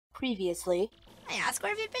Previously. I asked,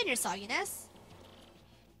 where have you been, your sogginess?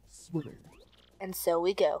 Swimming. And so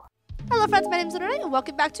we go. Hello friends, my name's Lunernight, and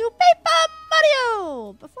welcome back to Paper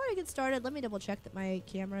Mario! Before I get started, let me double check that my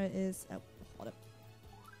camera is... Oh, hold up.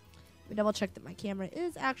 Let me double check that my camera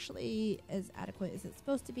is actually as adequate as it's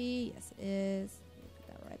supposed to be. Yes, it is. Let me put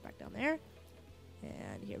that right back down there.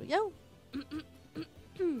 And here we go.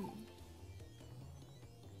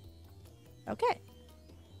 Okay.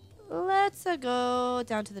 Let's go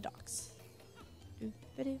down to the docks.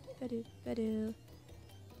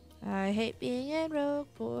 I hate being in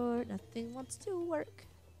Rogueport. Nothing wants to work.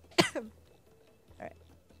 Alright.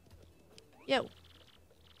 Yo.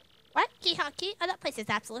 What? Key-honky? Oh, that place is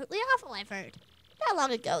absolutely awful, I've heard. Not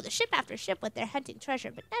long ago, the ship after ship went there hunting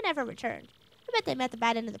treasure, but none ever returned. I bet they met the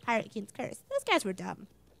bad end of the Pirate King's curse. Those guys were dumb.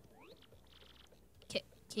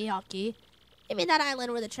 Key-honky? You mean that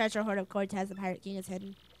island where the treasure hoard of Cortez the Pirate King is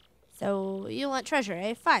hidden? So, you want treasure,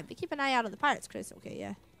 eh? Fine, but keep an eye out on the pirates, Chris, okay,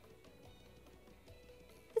 yeah?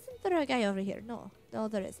 Isn't there a guy over here? No,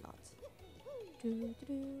 there is not.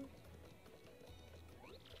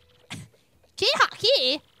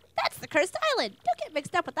 Key? That's the cursed island! Don't get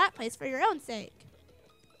mixed up with that place for your own sake.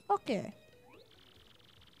 Okay.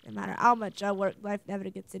 No matter how much I work, life never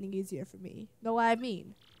gets any easier for me. Know what I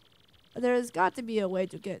mean? But there's got to be a way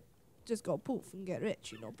to just go poof and get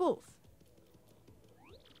rich, you know, poof.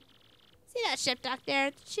 See that ship dock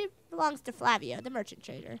there? She belongs to Flavio, the merchant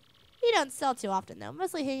trader. He don't sell too often, though.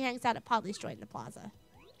 Mostly he hangs out at Polly's joint in the plaza.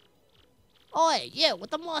 Oi, you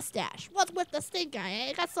with the mustache. What's with the stink eye,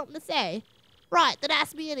 eh? Got something to say? Right, then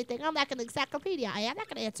ask me anything. I'm like an encyclopedia. I'm not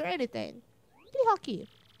going to answer anything. Key-honky.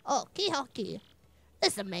 Oh, key-honky.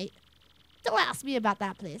 Listen, mate. Don't ask me about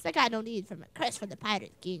that place. I got no need for my curse for the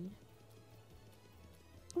Pirate King.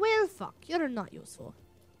 Well, fuck. You're not useful.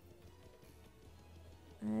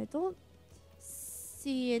 I don't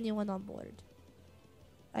see anyone on board.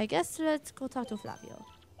 I guess let's go talk to Flavio.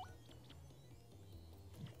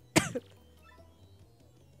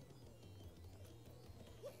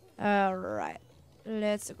 Alright.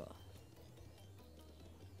 Let's go.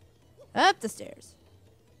 Up the stairs.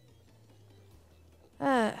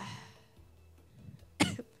 I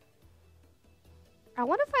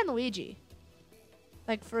want to find Luigi.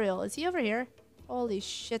 Like, for real. Is he over here? Holy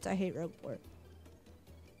shit, I hate Rogueport.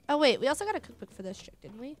 Oh, wait. We also got a cookbook for this chick,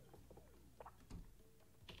 didn't we?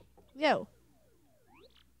 Yo.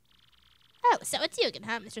 Oh, so it's you again,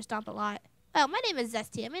 huh, Mr. Stomp-A-Lot? Well, my name is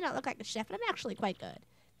Zesty. I may not look like a chef, but I'm actually quite good.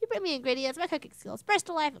 You bring me ingredients, my cooking skills burst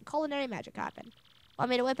to life, and culinary magic happen. Want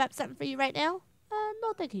me to whip up something for you right now?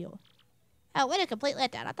 No, thank you. Oh, what a complete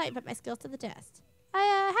letdown. I thought you put my skills to the test.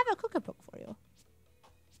 I have a cookbook for you.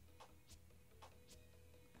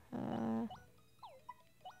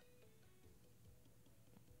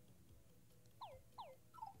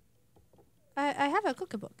 I have a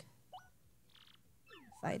cookbook.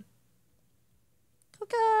 Fine.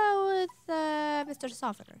 Cook with Mr.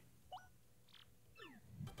 Softener.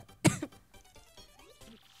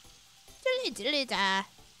 Diddly-diddly-da.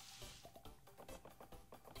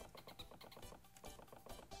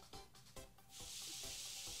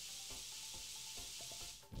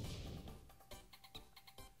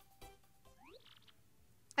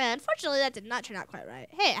 Unfortunately, that did not turn out quite right.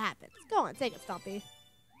 Hey, it happens. Go on, take it, Stompy.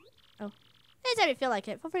 Oh. Anytime you feel like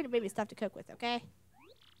it, feel free to bring me stuff to cook with, okay?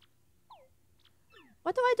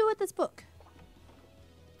 What do I do with this book?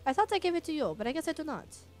 I thought I gave it to you, but I guess I do not.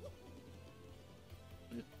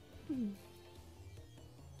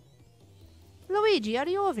 Luigi, are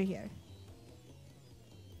you over here?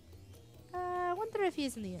 I wonder if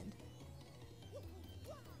he's in the end.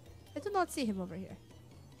 I do not see him over here.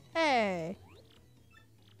 Hey.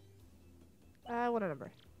 What a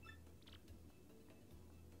number?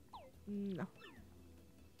 No.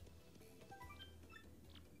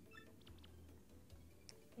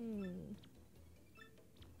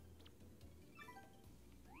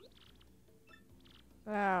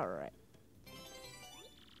 Alright.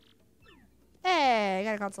 Hey, I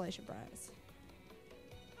got a consolation prize.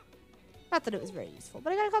 Not that it was very useful,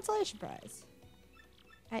 but I got a consolation prize.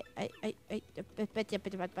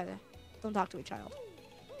 Don't talk to me, child.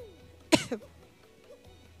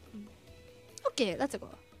 Okay, let's go.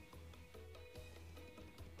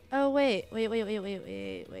 Oh, wait.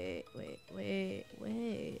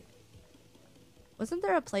 Wasn't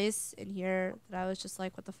there a place in here that I was just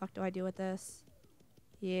like, what the fuck do I do with this?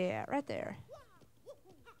 Yeah, right there.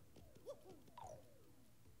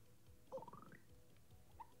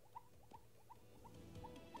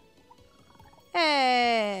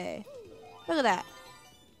 Hey! Look at that.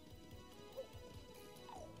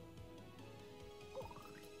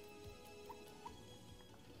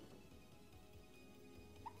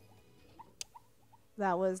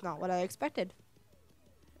 That was not what I expected.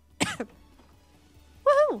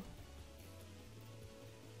 Woohoo!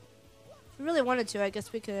 If we really wanted to, I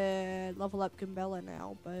guess we could level up Gimbella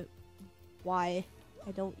now, but why?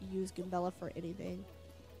 I don't use Gimbella for anything.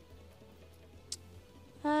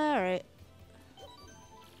 Alright.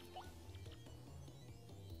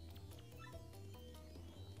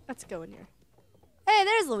 Let's go in here. Hey,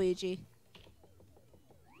 there's Luigi.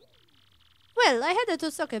 Well, I headed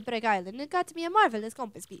to Socket Break Island and got me a marvelous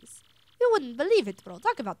compass piece. You wouldn't believe it, bro.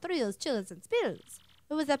 Talk about thrills, chills, and spills.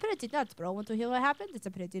 It was a pretty nuts, bro. Want to hear what happened? It's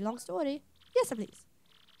a pretty long story. Yes, sir, please.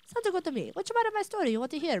 Sounds good to me. Which part of my story you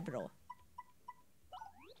want to hear, bro?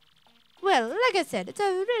 Well, like I said, it's a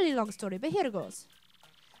really long story, but here goes.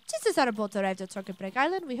 Just as our boat arrived at Socket Break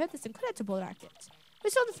Island, we heard this incredible racket.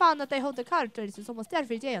 We soon found that they hold the card races almost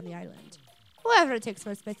every day on the island. Whoever takes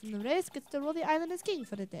first place in the race gets to rule the island as king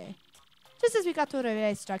for the day. Just as we got to the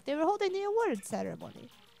racetrack, they were holding the award ceremony.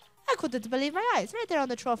 I couldn't believe my eyes. Right there on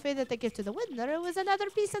the trophy that they give to the winner, it was another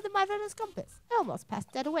piece of the marvelous compass. I almost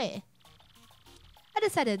passed that away. I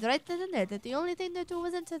decided right then and there that the only thing to do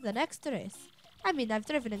was enter the next race. I mean, I've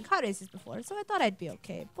driven in car races before, so I thought I'd be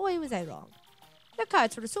okay. Boy, was I wrong. The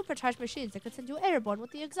carts were supercharged machines that could send you airborne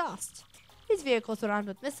with the exhaust. These vehicles were armed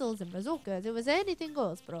with missiles and bazookas. It was anything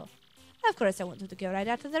goes, bro. Of course, I wanted to go right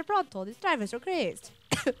after their pronto. These drivers were crazed.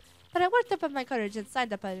 But I worked up on my courage and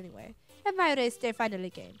signed up anyway. And my race day finally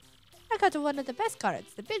came. I got to one of the best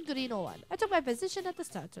carts, the big green one. I took my position at the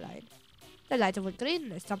start line. The light went green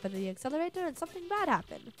and I stomped on the accelerator and something bad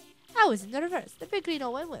happened. I was in the reverse. The big green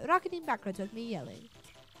one went rocketing backwards with me yelling.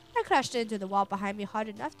 I crashed into the wall behind me hard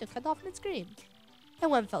enough to cut off my scream. In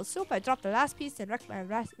one fell swoop, I dropped the last piece and wrecked my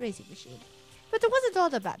racing machine. But it wasn't all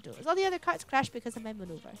the bad news. All the other carts crashed because of my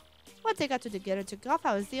maneuver. Once I got to the gear and took off,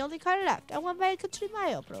 I was the only car left. I won by a country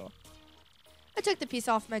mile, bro. I took the piece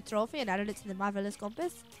off my trophy and added it to the marvelous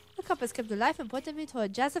compass. The compass came to life and pointed me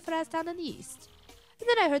toward Jazafras town in the east. And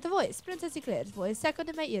then I heard the voice, Princess Eclair's voice, echoed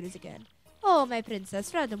in my ears again. Oh, my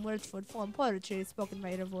princess, random words for form poetry spoken in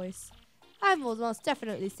my inner voice. I will most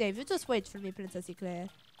definitely save you. Just wait for me, Princess Eclair.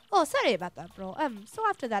 Oh, sorry about that, bro. So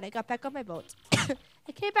after that, I got back on my boat.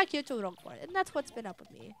 I came back here to Rogueport, and that's what's been up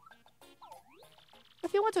with me.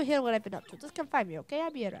 If you want to hear what I've been up to, just come find me, okay? I'll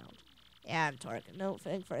be around. Yeah, I'm talking. No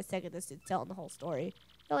think for a second this dude's telling the whole story.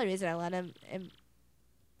 The only reason I let him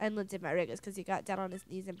unlimited my rig is because he got down on his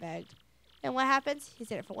knees and begged. And what happens? He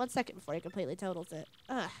did it for 1 second before he completely totals it.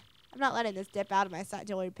 Ugh. I'm not letting this dip out of my sight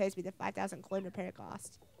until he pays me the 5,000 coin repair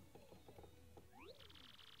cost.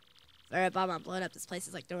 Sorry about my blowing up this place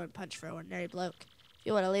is like throwing a punch for an ordinary bloke. If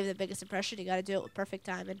you want to leave the biggest impression, you gotta do it with perfect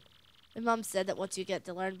timing. My mom said that once you get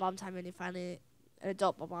to learn bomb timing, you finally an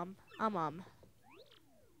adult bomb. Mom.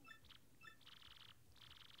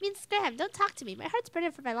 Means Graham, don't talk to me. My heart's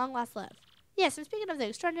burning for my long-lost love. Yes, I'm speaking of the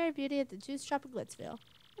extraordinary beauty of the juice shop in Glitzville.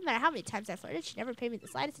 No matter how many times I flirted, she never paid me the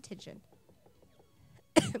slightest attention.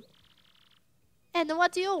 And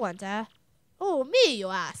what do you want, Oh, me, you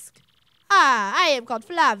ask? Ah, I am called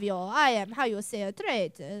Flavio. I am, how you say, a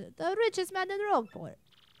traitor. The richest man in Rogueport.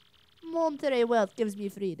 Monterey wealth gives me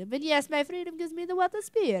freedom, and yes, my freedom gives me the wealth of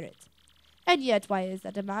spirit. And yet, why is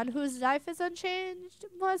that a man whose life is unchanged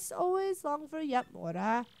must always long for yet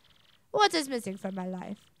more, What is missing from my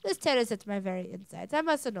life? This tears at my very insides. I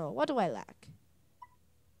must know. What do I lack?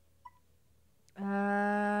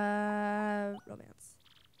 Romance.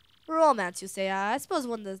 Romance, you say? I suppose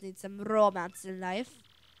one does need some romance in life.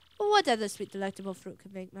 What other sweet, delectable fruit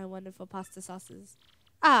can make my wonderful pasta sauces?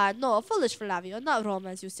 Ah, no, foolish Flavio, not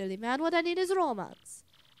romance, you silly man. What I need is romance.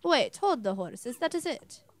 Wait, hold the horses. That is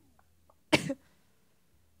it.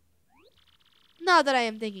 Now that I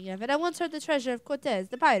am thinking of it, I once heard the treasure of Cortez,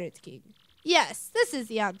 the pirate king. Yes, this is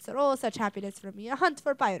the answer. Oh, such happiness for me. A hunt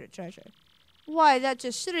for pirate treasure. Why, that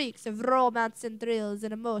just shrieks of romance and thrills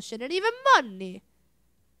and emotion and even money.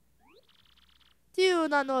 Do you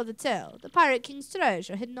not know the tale? The pirate king's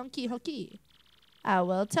treasure hidden on Quijoque. Ah,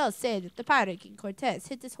 well, tales say that the pirate king Cortez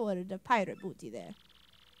hid his hoard of pirate booty there.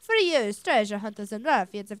 For years, treasure hunters and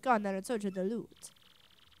ruffians have gone there in search of the loot.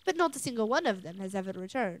 But not a single one of them has ever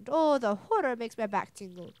returned. Oh, the horror makes my back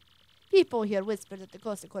tingle. People here whisper that the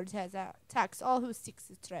ghost of Cortez attacks all who seeks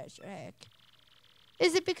his treasure, heck.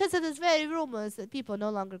 Is it because of those very rumors that people no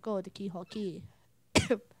longer go to Quijoque?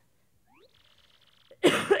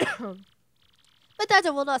 But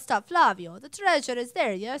that will not stop Flavio. The treasure is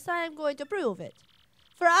there, yes, I am going to prove it.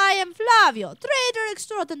 For I am Flavio, trader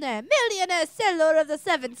extraordinaire, millionaire seller of the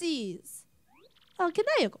 7 seas. Oh,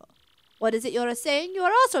 Canago. What is it you are saying? You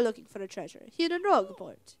are also looking for a treasure here in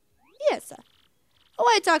Rogueport. Yes, sir.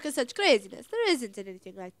 Why talk of such craziness? There isn't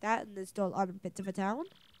anything like that in this dull armpit of a town.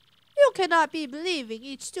 You cannot be believing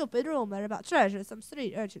each stupid rumor about treasure some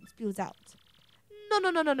street urchin spews out. No, no,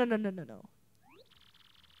 no, no, no, no, no, no, no.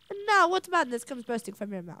 And now what madness comes bursting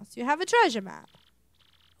from your mouth? You have a treasure map.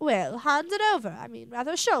 Well, hand it over. I mean,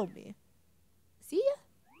 rather show me. See?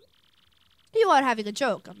 You are having a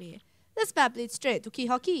joke on me. This map leads straight to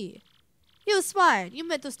Key. You swine! You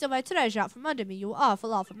meant to steal my treasure out from under me, you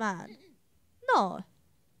awful, awful man. No.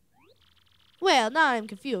 Well, now I'm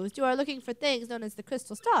confused. You are looking for things known as the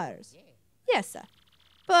crystal stars. Yes, sir.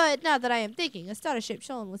 But now that I am thinking, a star-shaped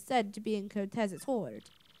stone was said to be in Cortez's hoard.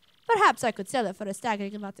 Perhaps I could sell it for a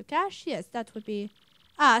staggering amount of cash. Yes, that would be...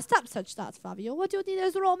 Ah, stop such thoughts, Flavio. What you need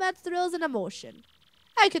is romance, thrills, and emotion.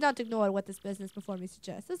 I cannot ignore what this business before me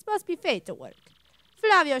suggests. This must be fate at work.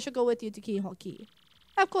 Flavio shall go with you to Key.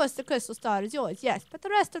 Of course, the crystal star is yours, yes, but the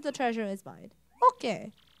rest of the treasure is mine.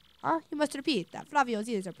 Okay. Huh? You must repeat that. Flavio's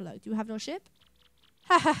ears are plugged. You have no ship?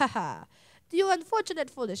 Ha ha ha ha. Do you unfortunate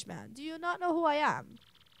foolish man, do you not know who I am?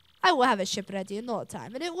 I will have a ship ready in no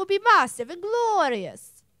time, and it will be massive and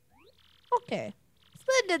glorious. Okay.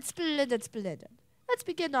 Splendid, splendid, splendid. Let's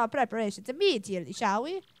begin our preparations immediately, shall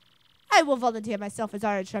we? I will volunteer myself as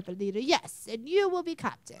our intrepid leader, yes, and you will be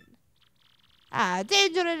captain. Ah,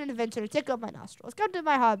 danger and adventure tickle my nostrils. Come to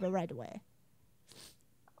my harbor right away.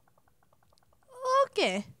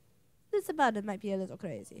 Okay. This abandon might be a little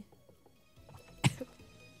crazy.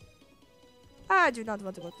 I do not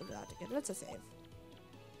want to go through that again. Let's just save.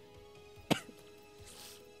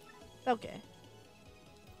 Okay.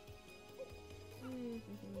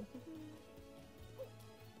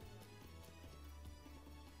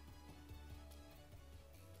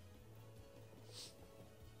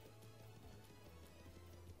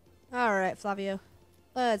 Alright, Flavio.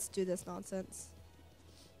 Let's do this nonsense.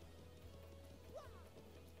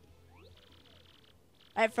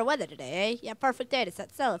 Alright, for weather today, eh? Yeah, perfect day to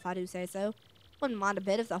set sail if I do say so. Wouldn't mind a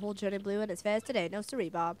bit if the whole journey blew in as fares today, no siree,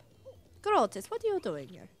 Bob. Grotus, what are you doing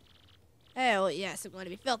here? Oh, yes, I'm going to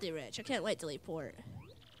be filthy rich. I can't wait to leave port.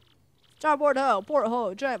 Starboard ho, port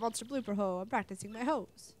ho, giant monster blooper ho. I'm practicing my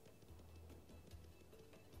hose.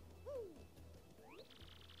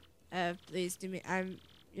 Please do me. I'm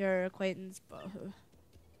your acquaintance, Bohu.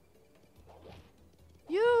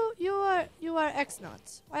 You are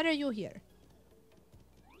ex-nuts. Why are you here?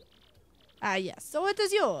 Ah, yes, so it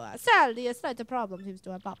is you. Sadly, a slight problem seems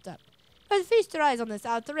to have popped up. But feast your eyes on this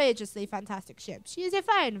outrageously fantastic ship. She is a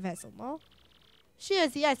fine vessel, no? She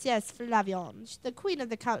is the SS Flavion, the queen of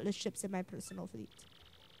the countless ships in my personal fleet.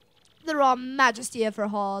 The raw majesty of her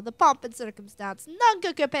hull, the pomp and circumstance, none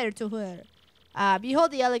can compare to her. Ah,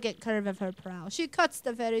 behold the elegant curve of her prow. She cuts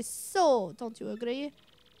the very soul, don't you agree?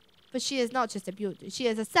 But she is not just a beauty. She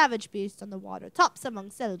is a savage beast on the water, tops among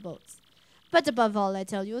sailboats. But above all, I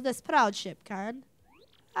tell you, this proud ship can.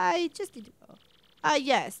 I just need to go. Ah,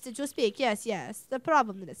 yes, did you speak? Yes, yes. The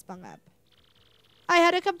problem that has sprung up. I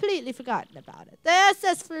had completely forgotten about it. The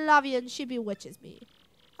SS Flavian, she bewitches me.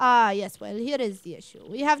 Ah, yes, well, here is the issue.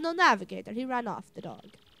 We have no navigator. He ran off, the dog.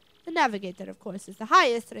 The navigator, of course, is the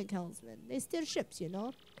highest rank helmsman. They steer ships, you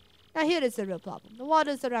know. Now, here is the real problem. The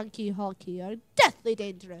waters around Key are deathly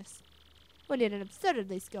dangerous. We need an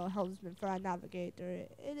absurdly skilled helmsman for our navigator.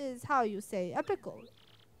 It is, how you say, a pickle.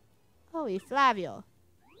 Oh, Flavio.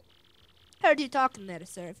 Heard you talking there,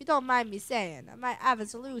 sir. If you don't mind me saying, I might have a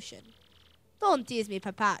solution. Don't tease me,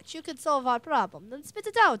 Papach. You could solve our problem. Then spit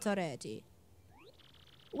it out already.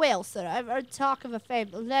 Well, sir, I've heard talk of a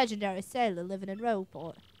famed legendary sailor living in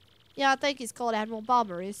Rogueport. Yeah, I think he's called Admiral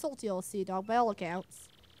Bombery, a salty old sea dog by all accounts.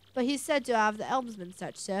 But he's said to have the helmsman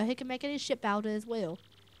such, sir. He can make any ship out at his will.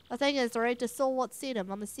 I think it's the greatest soul what's seen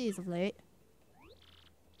him on the seas of late.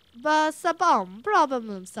 But Sabam, problem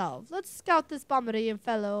himself. Let's scout this Bombery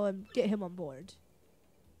fellow and get him on board.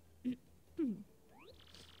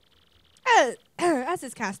 As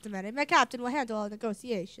is customary, my captain will handle all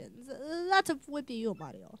negotiations. That would be you,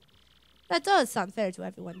 Mario. That does sound fair to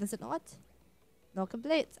everyone, does it not? No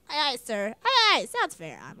complaints. Aye, aye, sir. Aye, aye, sounds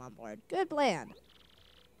fair. I'm on board. Good plan.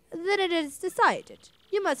 Then it is decided.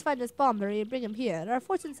 You must find this Bombery and bring him here. Our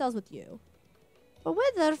fortune sells with you. But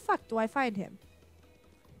where the fuck do I find him?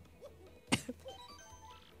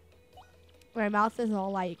 My mouth is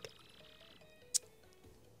all like...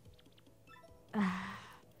 Do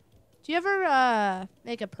you ever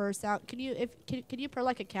make a purr sound? Can you purr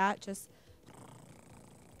like a cat? Just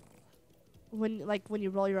when you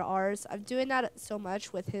roll your R's. I'm doing that so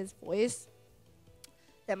much with his voice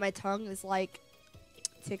that my tongue is like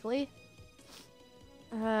tickly.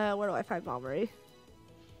 Where do I find Bombery?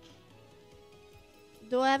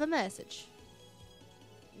 Do I have a message?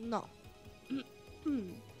 No.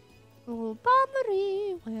 Oh,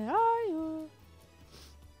 Bombery, where are you?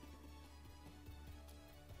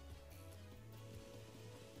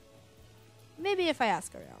 Maybe if I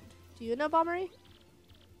ask around. Do you know Bombery?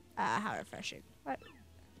 How refreshing. What?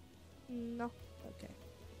 No. Okay.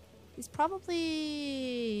 He's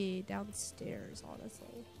probably downstairs,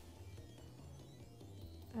 honestly.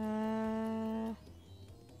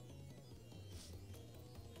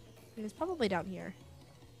 He's probably down here.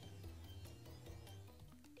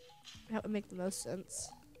 That would make the most sense.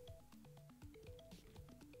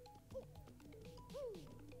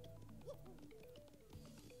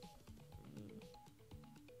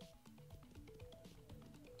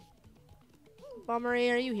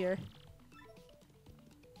 Bombery, are you here?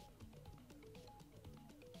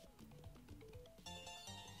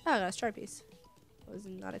 Oh, I got a star piece. I was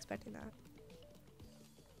not expecting that.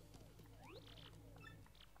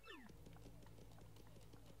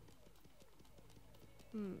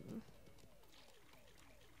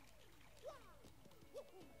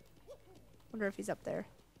 Wonder if he's up there.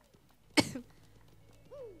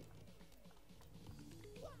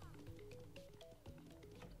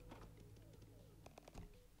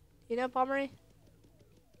 You know, Bombery?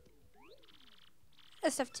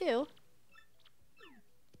 That stuff too.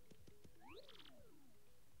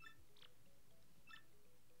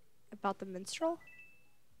 About the minstrel?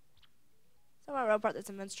 Somewhere at Rogueport there's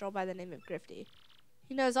a minstrel by the name of Grifty.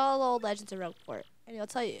 He knows all the old legends of Rogueport, and he'll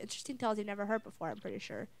tell you interesting tales you've never heard before, I'm pretty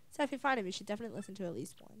sure. So if you find him, you should definitely listen to at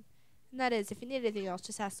least one. And that is, if you need anything else,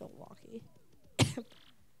 just ask Milwaukee.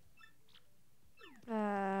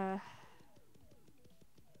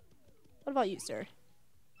 What about you, sir?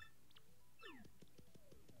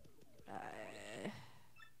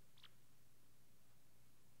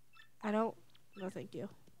 I don't... No, thank you.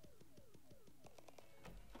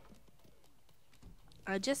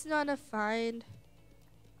 I just want to find...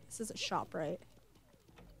 This is a shop, right?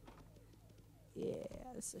 Yeah,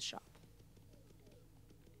 this is a shop.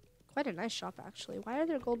 Quite a nice shop, actually. Why are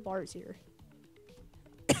there gold bars here?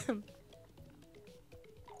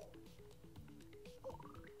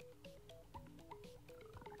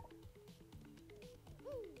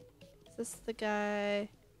 Is this the guy?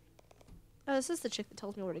 Oh, this is the chick that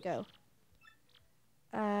tells me where to go.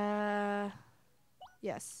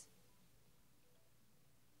 Yes.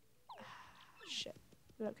 Shit.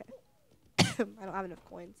 Okay. I don't have enough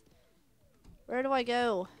coins. Where do I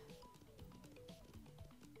go?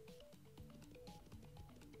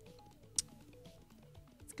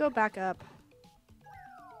 Let's go back up.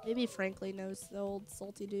 Maybe Frankly knows the old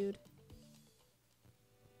salty dude.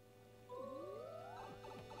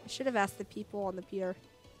 I should have asked the people on the pier.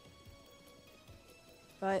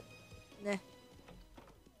 But, nah.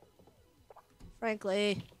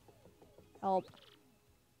 Frankly. Help.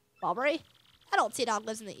 Bombery? That old sea dog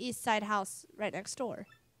lives in the east side house right next door.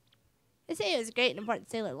 They say he was a great and important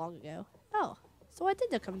sailor long ago. Oh, so I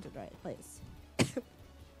did come to the right place.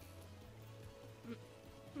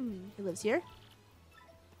 He lives here?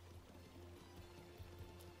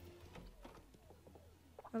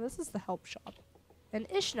 Oh, this is the help shop. And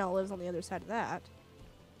Ishmael lives on the other side of that.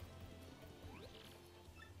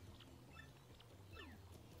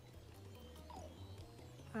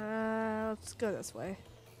 Let's go this way.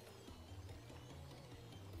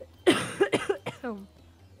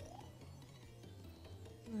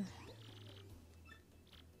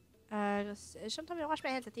 Shouldn't tell me to wash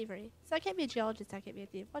my hands of thievery. So I can't be a geologist, I can't be a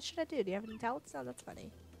thief. What should I do? Do you have any talents? No, that's funny.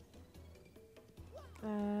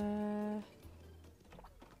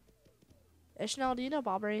 Ishmael, do you know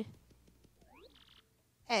Bobbery?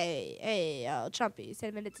 Hey, Chumpy, you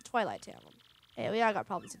said it's a Twilight Town. Hey, we all got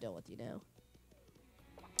problems to deal with, you know.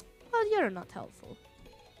 Well, you're not helpful.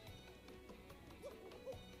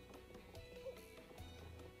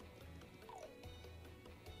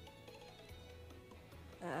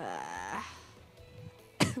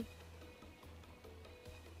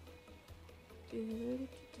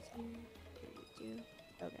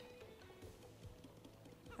 Okay.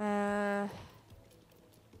 Can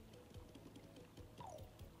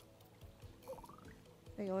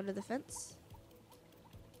I go under the fence?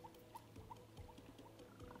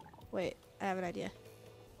 Wait, I have an idea.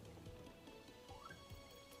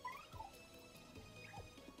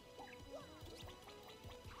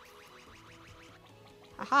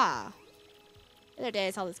 Haha! The other day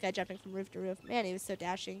I saw this guy jumping from roof to roof. Man, he was so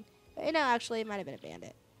dashing. But you know, actually, it might have been a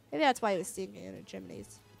bandit. Maybe that's why he was singing in the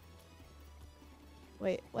chimneys.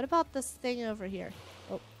 Wait, what about this thing over here?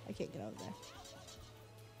 Oh, I can't get over there.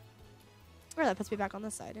 Oh, that puts me back on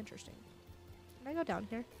this side. Interesting. Can I go down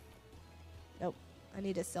here? Nope. I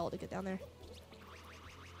need a cell to get down there.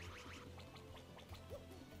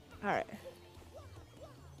 Alright.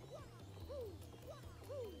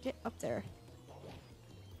 Get up there.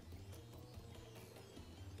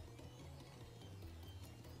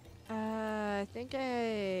 think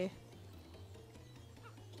a...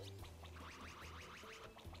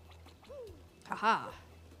 Haha.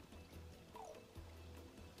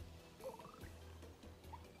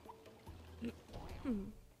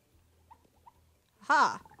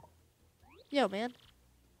 Ha! Yo, man.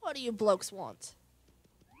 What do you blokes want?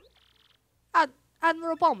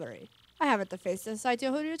 Admiral Balmery. I haven't the faintest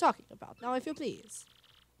idea who you're talking about. Now, if you please.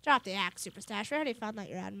 Drop the axe, Superstash. I already found out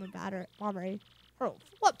you're Admiral Balmery.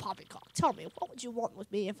 What poppycock? Tell me, what would you want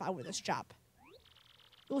with me if I were this chap?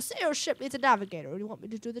 You'll say your ship needs a navigator and you want me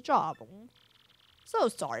to do the job. So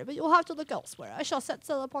sorry, but you'll have to look elsewhere. I shall set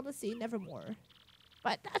sail upon the sea nevermore.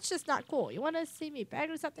 But that's just not cool. You want to see me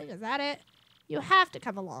beg or something? Is that it? You have to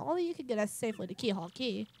come along. Only you can get us safely to Keyhole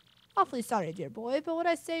Key. Awfully sorry, dear boy, but when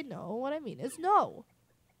I say no, what I mean is no.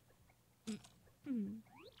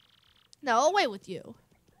 No, away with you.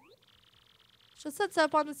 She'll set sail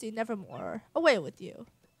upon the sea nevermore. Away with you.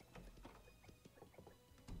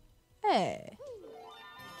 Hey.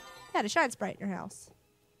 Had a shine sprite in your house.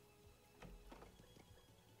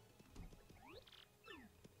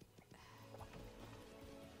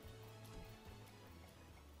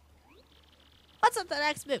 What's up the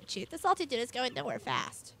next move, Chief? The salty dude is going nowhere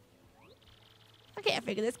fast. I can't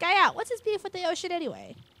figure this guy out. What's his beef with the ocean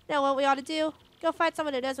anyway? You know what we ought to do? Go find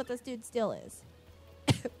someone who knows what this dude still is.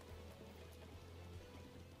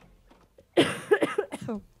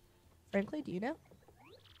 Frankly, do you know?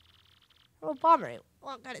 Oh, Bombery.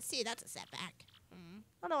 Well, I'm gonna see. That's a setback. I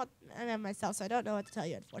don't know what I know myself, so I don't know what to tell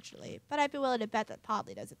you, unfortunately. But I'd be willing to bet that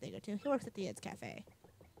Podley knows a thing or two. He works at the Inn's Cafe.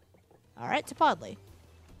 All right, to Podley.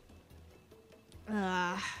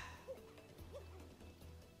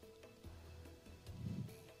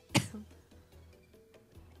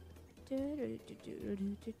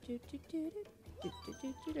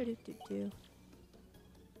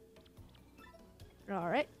 All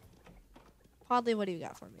right. Podley, what do you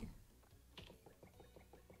got for me?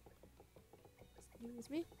 Excuse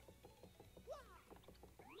me?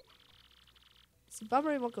 So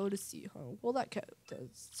Bombery won't go to sea, huh? Well, that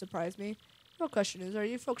does surprise me. No question is, are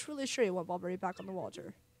you folks really sure you want Bombery back on the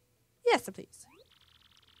water? Yes, please.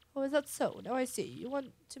 Oh, is that so? Now I see. You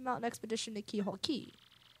want to mount an expedition to Keyhole Key.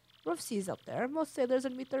 Rough seas up there. Most sailors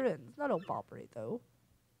would meet their ends. Not old Bombery, though.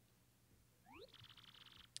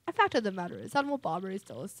 The fact of the matter is, Admiral Bombery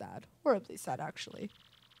still is sad. Horribly sad, actually.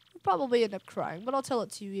 I'll probably end up crying, but I'll tell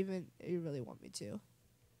it to you even if you really want me to.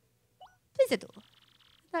 Please do. In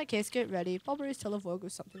that case, get ready. Bombery's tale of woe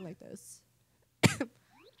goes something like this.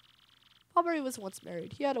 Bombery was once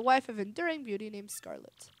married. He had a wife of enduring beauty named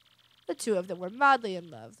Scarlet. The two of them were madly in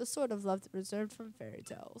love, the sort of love reserved from fairy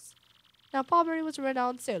tales. Now, Bombery was a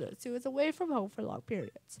renowned sailor who was away from home for long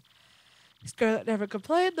periods. Scarlet never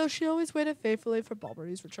complained, though she always waited faithfully for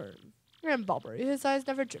Bombery's return. And Bombery, his eyes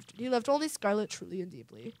never drifted. He loved only Scarlet truly and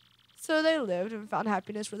deeply. So they lived and found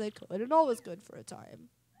happiness where they could, and all was good for a time.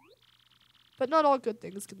 But not all good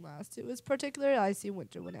things can last. It was particularly icy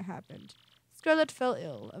winter when it happened. Scarlet fell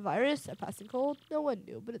ill. A virus, a passing cold, no one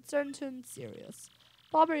knew, but it turned serious.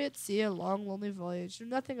 Bombery at sea, a long, lonely voyage, knew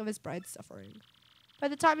nothing of his bride's suffering. By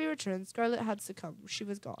the time he returned, Scarlet had succumbed. She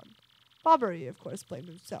was gone. Bombery, of course, blamed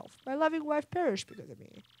himself. My loving wife perished because of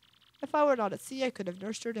me. If I were not at sea, I could have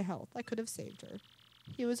nursed her to health. I could have saved her.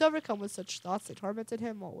 He was overcome with such thoughts they tormented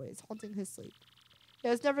him always, haunting his sleep. He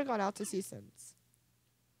has never gone out to sea since.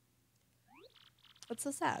 That's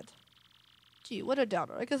so sad. Gee, what a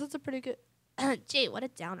downer. I guess that's a pretty good... Gee, what a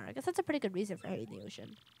downer. I guess that's a pretty good reason for hating the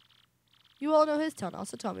ocean. You all know his tale now,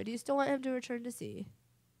 so tell me, do you still want him to return to sea?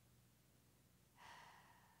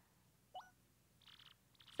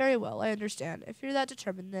 Very well, I understand. If you're that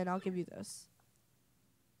determined, then I'll give you this.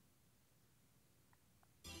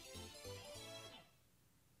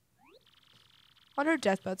 On her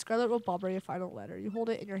deathbed, Scarlet wrote Bombery a final letter. You hold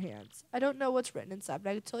it in your hands. I don't know what's written inside, but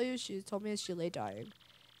I can tell you she told me as she lay dying.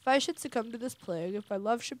 If I should succumb to this plague, if my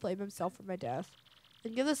love should blame himself for my death,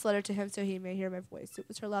 then give this letter to him so he may hear my voice. It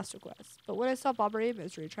was her last request. But when I saw Bombery in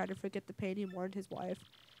misery, trying to forget the pain he mourned his wife,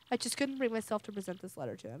 I just couldn't bring myself to present this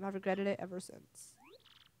letter to him. I've regretted it ever since.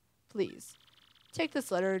 Please, take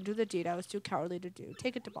this letter and do the deed I was too cowardly to do.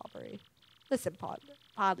 Take it to Bombery. Listen,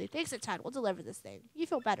 Podley, thanks a ton. We'll deliver this thing. You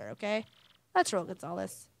feel better, okay? Let's roll,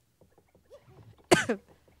 Gonzalez.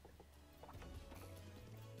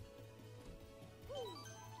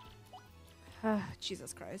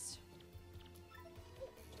 Jesus Christ.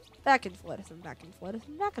 Back and forth and back and forth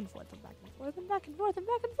and back and forth and back and forth and back and forth and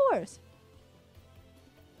back and forth.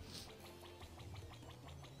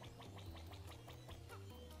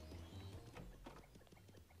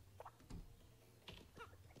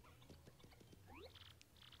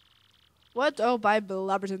 What? Oh, by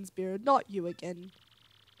Blabberton's beard, not you again.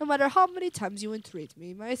 No matter how many times you entreat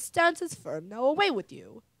me, my stance is firm. Now away with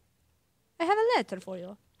you. I have a letter for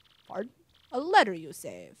you. Pardon? A letter, you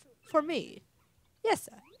say? For me? Yes,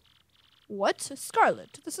 sir. What?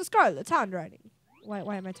 Scarlet. This is Scarlet's handwriting.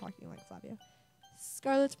 Why am I talking like Flavia?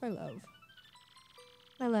 Scarlet, my love.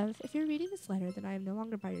 My love, if you're reading this letter, then I am no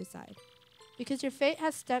longer by your side. Because your fate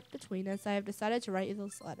has stepped between us, I have decided to write you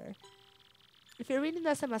this letter. If you're reading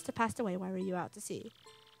this, I must have passed away. Why were you out to sea?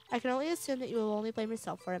 I can only assume that you will only blame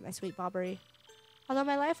yourself for it, my sweet Bobbery. Although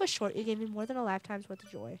my life was short, you gave me more than a lifetime's worth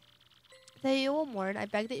of joy. That you will mourn, I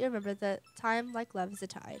beg that you remember that time, like love, is a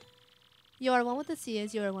tide. You are one with the sea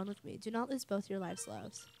as you are one with me. Do not lose both your life's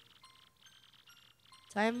loves.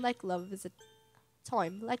 Time, like love, is a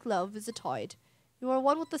tide. You are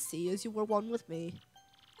one with the sea as you were one with me.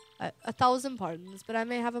 A thousand pardons, but I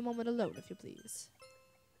may have a moment alone, if you please.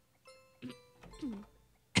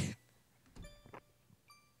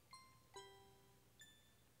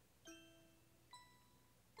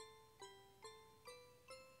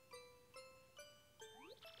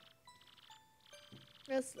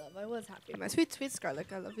 Yes, love, I was happy. My sweet, sweet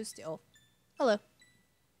Scarlet, I love you still. Hello.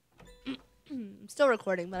 I'm still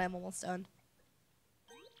recording, but I'm almost done.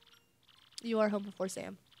 You are home before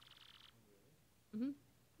Sam.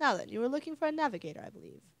 Now then, you were looking for a navigator, I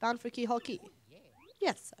believe. Bound for Keyhole Key.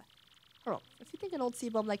 Yes, sir. Well, if you think an old sea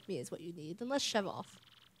bum like me is what you need, then let's shove off.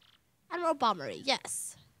 Admiral Bombery,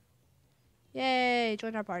 yes. Yay,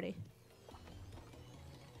 join our party.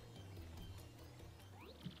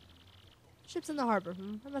 Ship's in the harbor,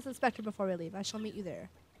 I must inspect her before we leave. I shall meet you there.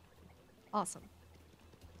 Awesome.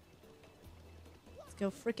 Let's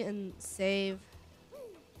go frickin' save.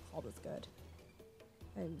 All this good.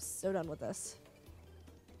 I'm so done with this.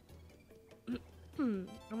 I'm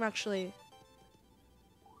actually...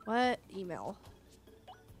 What? Email.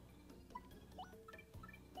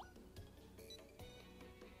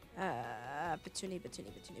 Petuni.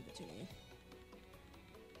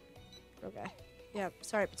 Okay. Yeah,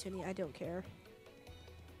 sorry, Petuni, I don't care.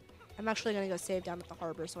 I'm actually gonna go save down at the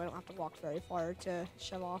harbor so I don't have to walk very far to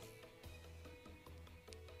shove off.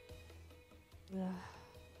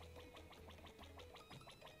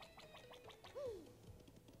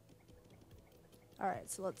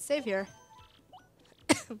 Alright, so let's save here.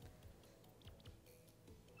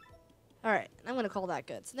 Alright, I'm gonna call that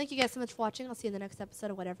good. So thank you guys so much for watching. I'll see you in the next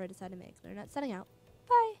episode of whatever I decide to make. Lunernight signing out.